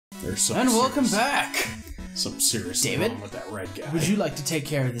There's some And welcome back! Some serious David, wrong with that red guy. Would you like to take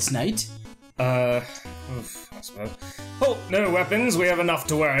care of this knight? I suppose. Oh, no weapons. We have enough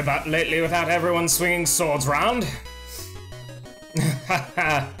to worry about lately without everyone swinging swords round.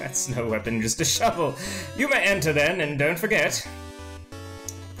 Haha, that's no weapon, just a shovel. You may enter then, and don't forget.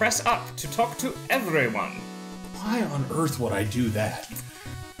 Press up to talk to everyone. Why on earth would I do that?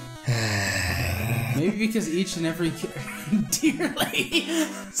 Maybe because each and every dear lady.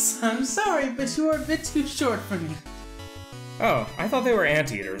 I'm sorry, but you are a bit too short for me. Oh, I thought they were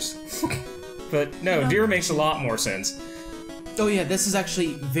anteaters. But no, deer makes a lot more sense. Oh yeah, this is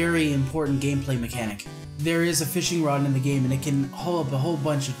actually very important gameplay mechanic. There is a fishing rod in the game, and it can hold up a whole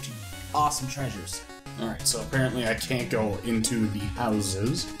bunch of awesome treasures. Alright, so apparently I can't go into the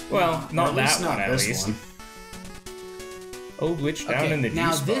houses. Well, not that not one, at this least. one. Old witch down in the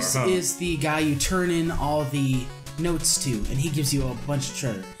now juice bar, this huh? is the guy you turn in all the notes to, and he gives you a bunch of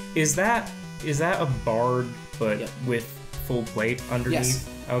treasure. Is that a bard, but with full plate underneath? Yes.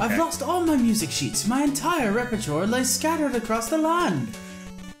 Okay. I've lost all my music sheets. My entire repertoire lies scattered across the land.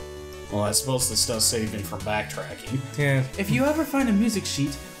 Well, I suppose this does save me from backtracking. Yeah. If you ever find a music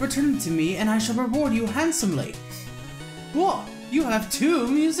sheet, return it to me and I shall reward you handsomely. What? You have 2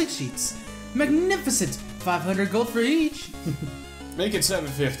 music sheets. Magnificent! 500 gold for each. Make it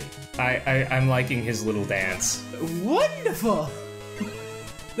 750. I'm liking his little dance. Wonderful!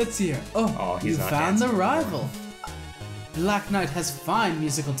 Let's hear. Oh, he's you not found the dancing rival. Black Knight has fine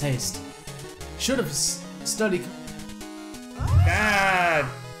musical taste. Should have studied. God!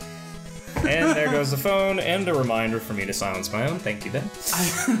 And there goes the phone, and a reminder for me to silence my own. Thank you, Ben.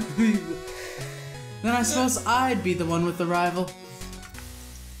 Then I suppose I'd be the one with the rival.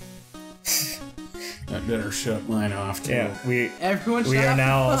 I better shut mine off too. Yeah, we Everyone are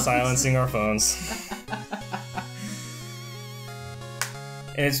now all silencing our phones.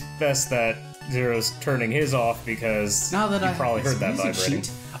 And it's best that Zero's turning his off because Now that you I probably have heard that this music vibrating.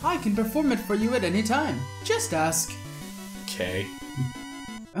 sheet, I can perform it for you at any time. Just ask. Okay.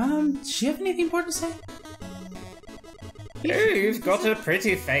 Does she have anything important to say? Hey, you've got a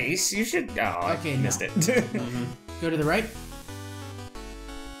pretty face. You should. Oh, Okay, I missed no. it. Go to the right.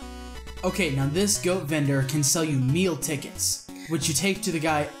 Okay, now this goat vendor can sell you meal tickets, which you take to the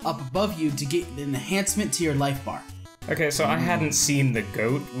guy up above you to get an enhancement to your life bar. Okay, so I hadn't seen the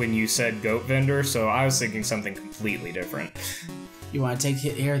goat when you said goat vendor, so I was thinking something completely different. You want to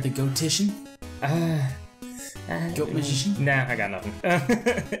take care of the goatician? Goat magician? Nah, I got nothing.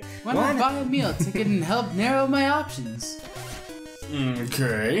 Why not buy a meal ticket and help narrow my options?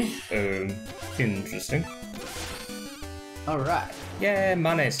 Okay. Interesting. Alright. Yeah,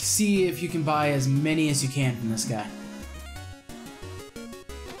 money. See if you can buy as many as you can from this guy.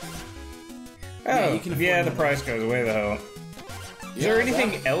 Oh, you can afford yeah, the more. price goes way the hell. Is there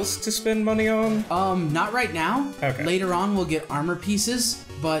anything else to spend money on? Not right now. Okay. Later on we'll get armor pieces,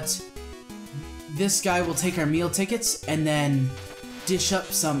 but this guy will take our meal tickets and then dish up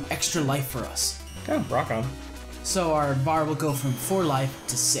some extra life for us. Oh, rock on. So our bar will go from 4 life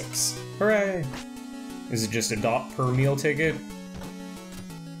to 6. Hooray! Is it just a dot per meal ticket?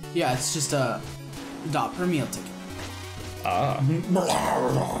 Yeah, it's just a dot per meal ticket. Ah.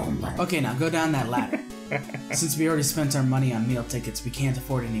 Okay, now go down that ladder. Since we already spent our money on meal tickets, we can't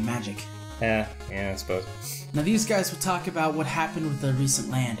afford any magic. Yeah, I suppose. Now these guys will talk about what happened with the recent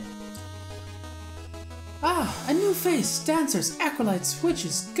land. Ah, a new face, dancers, acolytes,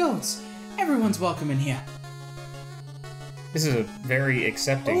 witches, goats. Everyone's welcome in here. This is a very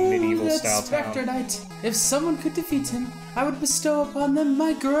accepting medieval that style Spectre town. Knight. If someone could defeat him, I would bestow upon them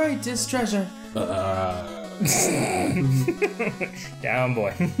my greatest treasure. Down,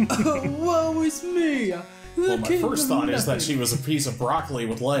 boy. Oh, woe is me! Well, my first thought is that she was a piece of broccoli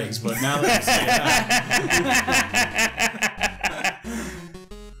with legs, but now that you say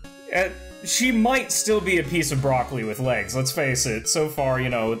that... She might still be a piece of broccoli with legs, let's face it. So far, you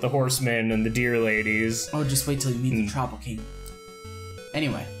know, with the horsemen and the deer ladies. Oh, just wait till you meet the Tribal King.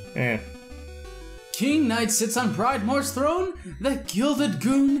 Anyway. Yeah. King Knight sits on Pridemoor's throne? The gilded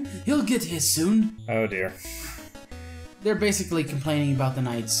goon? He'll get his soon. Oh dear. They're basically complaining about the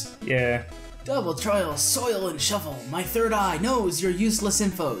knights. Yeah. Double trial, soil and shovel. My third eye knows your useless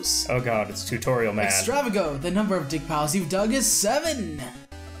infos. Oh god, it's tutorial mad. Extravago, the number of dig piles you've dug is 7.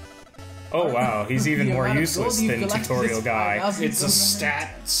 Oh wow, he's even The more amount of useless gold you've than collected tutorial is guy. 5,000 It's a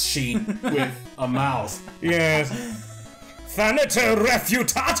stat sheet with a mouth. Yes. Thanato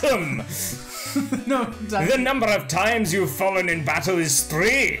refutatum! No, The number of times you've fallen in battle is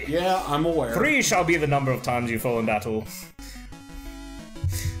 3. Yeah, I'm aware. 3 shall be the number of times you fall in battle.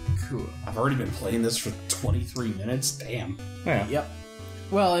 Cool. I've already been playing this for 23 minutes. Damn. Yeah. Yep.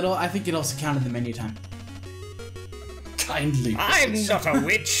 Well, I think it also counted the menu time. Kindly. I'm not a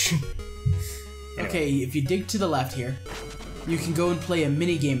witch. Anyway. Okay, if you dig to the left here, you can go and play a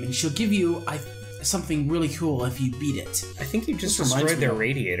mini game, and she'll give you something really cool if you beat it. I think you just This reminds destroyed me their of-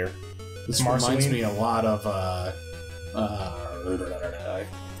 radiator. This Marceline? reminds me a lot of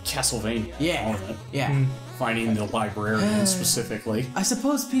Castlevania. Yeah, Element. yeah. Finding the librarian specifically. I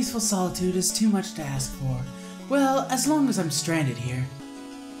suppose peaceful solitude is too much to ask for. Well, as long as I'm stranded here.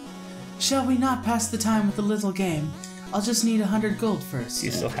 Shall we not pass the time with a little game? I'll just need 100 gold first. Do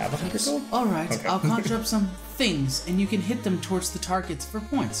you still have 100 gold? Alright, Okay. I'll conjure up some things, and you can hit them towards the targets for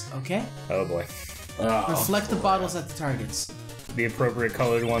points, okay? Oh boy. Oh, Reflect the bottles at the targets. The appropriate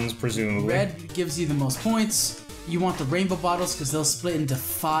colored ones, presumably. Red gives you the most points. You want the rainbow bottles because they'll split into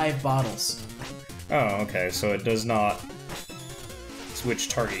 5 bottles. Oh, okay, so it does not... It's which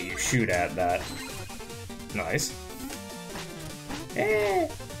target you shoot at that. Nice. Eh.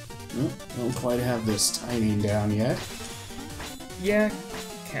 Don't quite have this timing down yet. Yeah,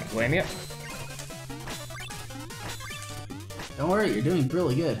 can't blame you. Don't worry, you're doing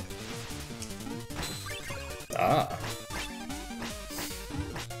really good. Ah.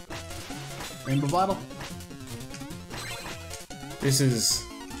 Rainbow bottle? This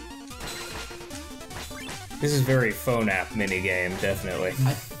is very phone app minigame, definitely.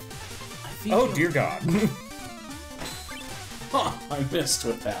 I think Oh you'll- dear god. Huh, I missed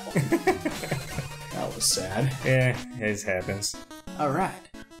with that one. That was sad. Yeah, it happens. Alright.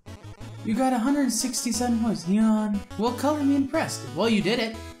 You got 167 points. Neon. Well, color me impressed. Well, you did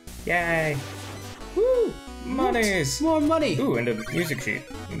it. Yay! Woo! Monies! More money! Ooh, and a music sheet.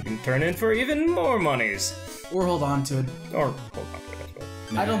 You can turn in for even more monies. Or hold on to it. Or hold on to it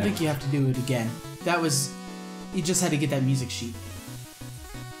as well. I don't think you have to do it again. That was... You just had to get that music sheet.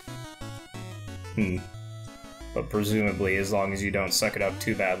 But presumably, as long as you don't suck it up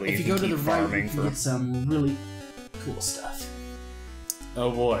too badly, If you can go to keep the right, you farming can for... get some really cool stuff. Oh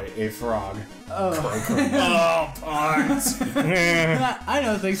boy, a frog. Oh. Oh, puns! I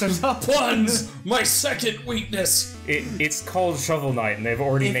know things are tough. Puns! My second weakness! It's called Shovel Knight, and they've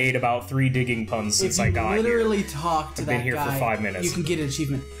already If- made about 3 digging puns since If I you got here. literally talk to I've that been here for guy, 5 minutes. you can get an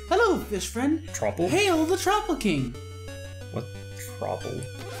achievement. Hello, fish friend. Trouble? Hail the Tropical King. What trouble?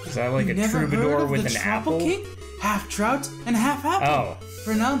 Is that like You a never heard troubadour of with the an Tropical apple? King? Half trout and half apple. Oh,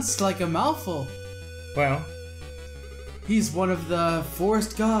 Pronounced like a mouthful. well, He's one of the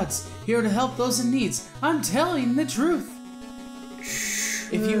forest gods, here to help those in needs. I'm telling the truth.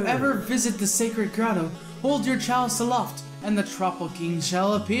 If you ever visit the sacred grotto, hold your chalice aloft, and the Tropical King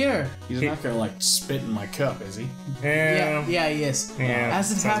shall appear. He's not gonna, like, spit in my cup, is he? Yeah, he is. Yeah,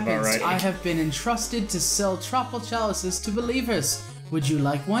 As it sounds about happens, right. I have been entrusted to sell tropical chalices to believers. Would you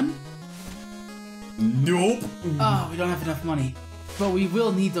like one? Nope! Ah, we don't have enough money. But we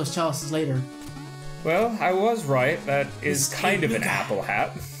will need those chalices later. Well, I was right. That is This kind of an look at- apple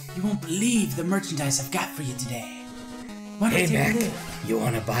hat. You won't believe the merchandise I've got for you today. Why don't Hey, you take a Mac, look? you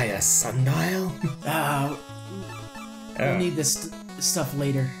want to buy a sundial? We'll need this stuff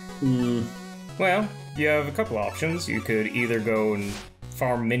later. Well, you have a couple options. You could either go and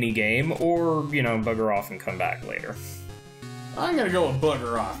farm minigame, or, you know, bugger off and come back later. I'm gonna go with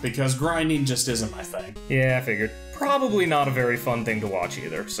bugger off, because grinding just isn't my thing. Yeah, I figured. Probably not a very fun thing to watch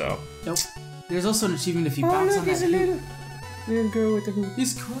either, so... Nope. There's also an achievement if you bounce on that hoop. Little girl with the hoop.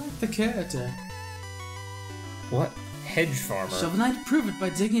 He's quite the character. What? Hedge farmer? Shovel Knight, prove it by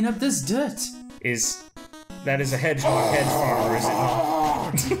digging up this dirt. That is a hedgehog hedge farmer, is it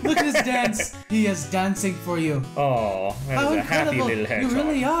not? Look at his dance. He is dancing for you. Oh, that How is a happy incredible. little hedgehog. You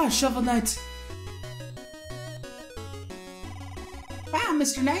really are, Shovel Knight. Wow,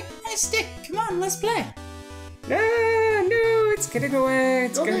 Mr. Knight, nice stick. Come on, let's play. Ah, no, it's getting away.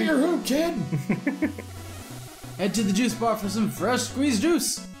 It's Go get getting... your hoop, kid! Head to the juice bar for some fresh squeezed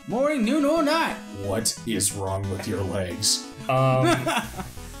juice. Morning, noon, or night. What is wrong with your legs?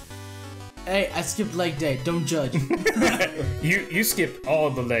 Hey, I skipped leg day. Don't judge. You skipped all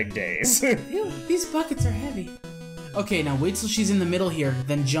the leg days. Ew, these buckets are heavy. Okay, now wait till she's in the middle here,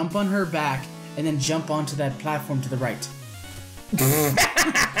 then jump on her back, and then jump onto that platform to the right.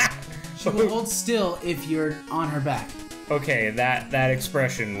 She will hold still if you're on her back. Okay, that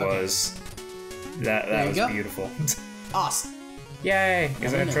expression was... That There you was go. beautiful. Awesome. Yay!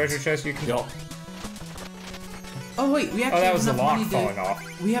 Is that a minutes. treasure chest you can... Yo, Oh wait, we actually Oh, that have was the enough lock money falling to...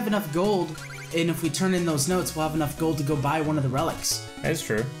 off. We have enough gold, and if we turn in those notes, we'll have enough gold to go buy one of the relics. That's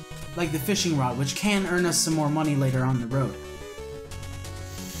true. Like the fishing rod, which can earn us some more money later on the road.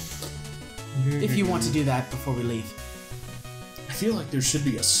 If you want to do that before we leave. I feel like there should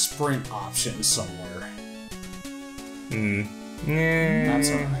be a sprint option somewhere. That's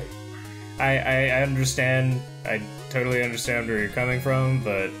alright. I understand. I totally understand where you're coming from,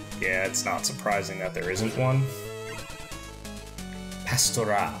 but yeah, it's not surprising that there isn't one.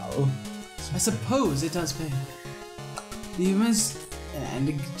 Pastoral. I suppose it does pay. The humans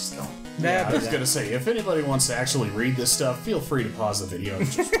and just go. Yeah, I was gonna say, if anybody wants to actually read this stuff, feel free to pause the video and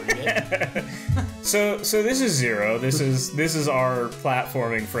just read it. So this is Zero. This is our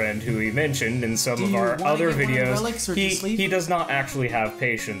platforming friend who he mentioned in some of our other videos. He does not actually have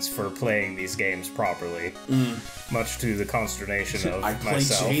patience for playing these games properly, much to the consternation of I played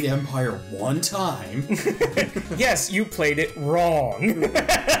myself. Jade Empire one time. Yes, you played it wrong. To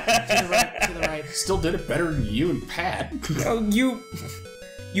the right. Still did it better than you and Pat. No,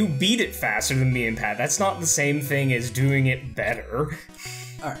 you beat it faster than me and Pat. That's not the same thing as doing it better.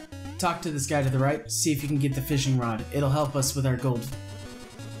 Alright, talk to this guy to the right, see if you can get the fishing rod. It'll help us with our gold.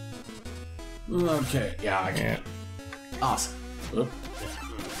 Okay, yeah, I can. Awesome. Oop.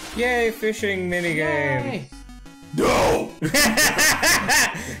 Yay, fishing minigame. Yay! No!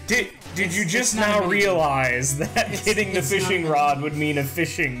 Did you just not a now minigame. realize that getting the it's fishing not- rod would mean a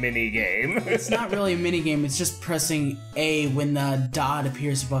fishing minigame? It's not really a minigame, it's just pressing A when the dot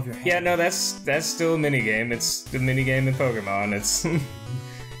appears above your head. Yeah, no, that's still a minigame. It's the minigame in Pokemon. It's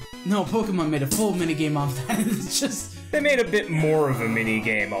No, Pokemon made a full minigame off that. It's just... they made a bit more of a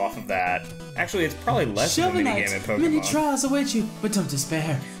minigame off of that. Actually, it's probably less of a Shovel minigame in Knight, many Pokemon. trials await you, but don't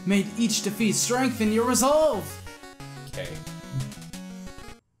despair. May each defeat strengthen your resolve. Okay.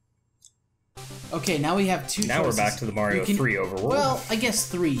 Okay, now we have two Now choices. we're back to the Mario You can- 3 overworld. Well, I guess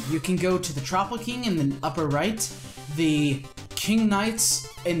 3. You can go to the Tropical King in the upper right, the King Knights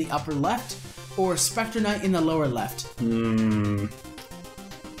in the upper left, or Spectre Knight in the lower left.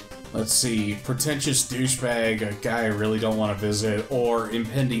 Let's see. Pretentious douchebag, a guy I really don't want to visit, or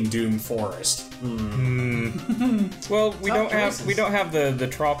impending doom forest. Well, we Tough don't have choices. the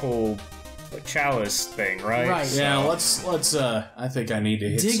tropical chalice thing, right? Right. Yeah, So- let's I think I need to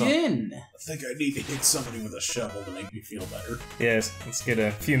hit Dig in. I think I need to hit somebody with a shovel to make me feel better. Yes, let's get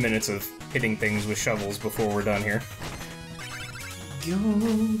a few minutes of hitting things with shovels before we're done here.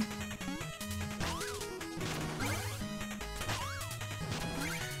 Gold.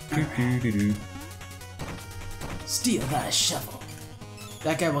 Steal thy shovel.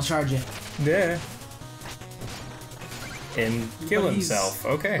 That guy will charge you. Yeah. And kill But he's- himself.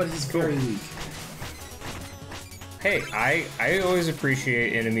 Okay. But he's cool. very weak. Hey, I always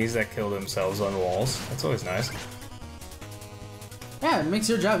appreciate enemies that kill themselves on walls. That's always nice. Yeah, it makes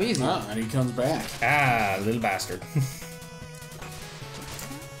your job easy. Ah, and he comes back. Ah, little bastard.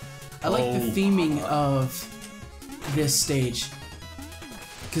 I like Oh, the theming of this stage.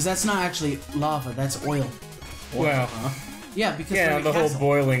 Because that's not actually lava, that's oil. Well, Yeah, because yeah, we're in the a whole castle.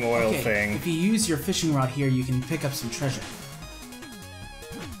 boiling oil Okay, thing. if you use your fishing rod here, you can pick up some treasure.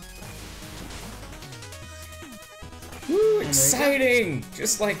 Woo, exciting!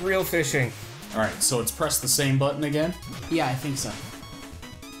 Just like real fishing. Alright, so it's press the same button again? Yeah, I think so.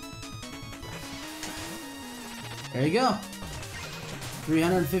 There you go.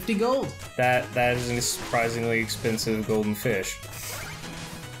 350 gold. That is a surprisingly expensive golden fish.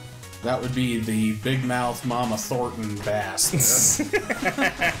 That would be the Big Mouth Mama Thornton bass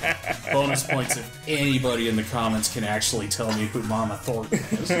there. Bonus points if anybody in the comments can actually tell me who Mama Thornton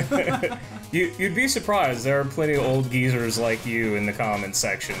is. You'd be surprised. There are plenty of old geezers like you in the comments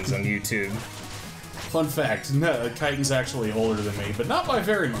sections on YouTube. Fun fact, no, Chitin's actually older than me, but not by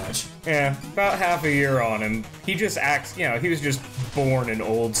very much. Yeah, about half a year on him. He just acts, you know, he was just born an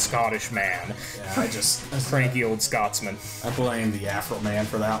old Scottish man. Yeah, I just... Cranky old Scotsman. I blame the Afro Man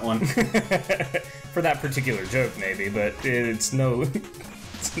for that one. For that particular joke, maybe, but it's no...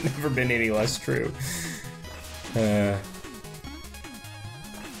 it's never been any less true.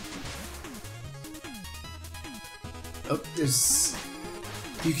 Oh, there's...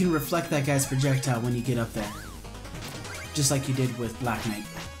 You can reflect that guy's projectile when you get up there. Just like you did with Black Knight.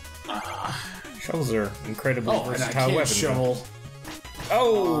 Shovels are incredibly Oh, and I versatile can't weapons. shovel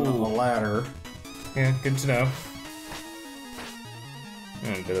on the Oh! ladder. Yeah, good to know.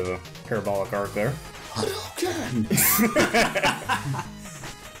 A bit of a parabolic arc there. Hadouken!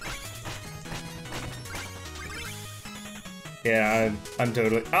 Yeah, I'm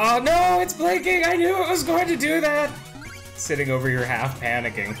totally... Oh no, it's blinking! I knew it was going to do that! Sitting over here half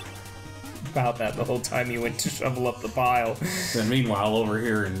panicking about that the whole time you went to shovel up the pile. Then meanwhile, over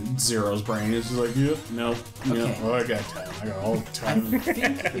here in Zero's brain, it's just like, yep, no, Okay. oh, I got time. I got all the I time.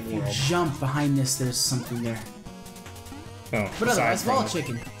 think if you jump behind this, there's something there. Oh, But otherwise, aside ball from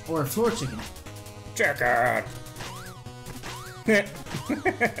chicken. Or floor chicken. chicken!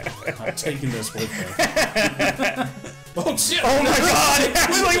 I'm taking this with me. Oh shit! Oh my god! It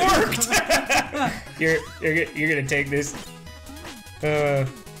actually worked. You're gonna take this. Okay,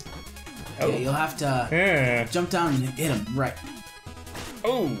 you'll have to jump down and hit him right.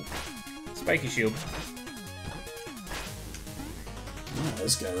 Oh, spiky shield. Yeah,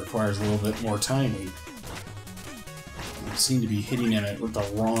 this guy requires a little bit more timing. I seem to be hitting him with the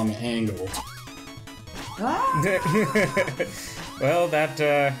wrong angle. Ah! Well, that.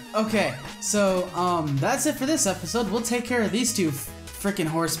 Okay, so that's it for this episode. We'll take care of these two frickin'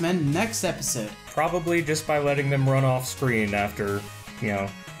 horsemen next episode. Probably just by letting them run off screen after, you know,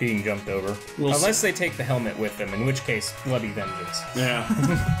 being jumped over. Unless they take the helmet with them, in which case, bloody vengeance. Yeah.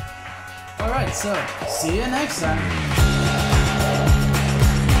 Alright, so see you next time.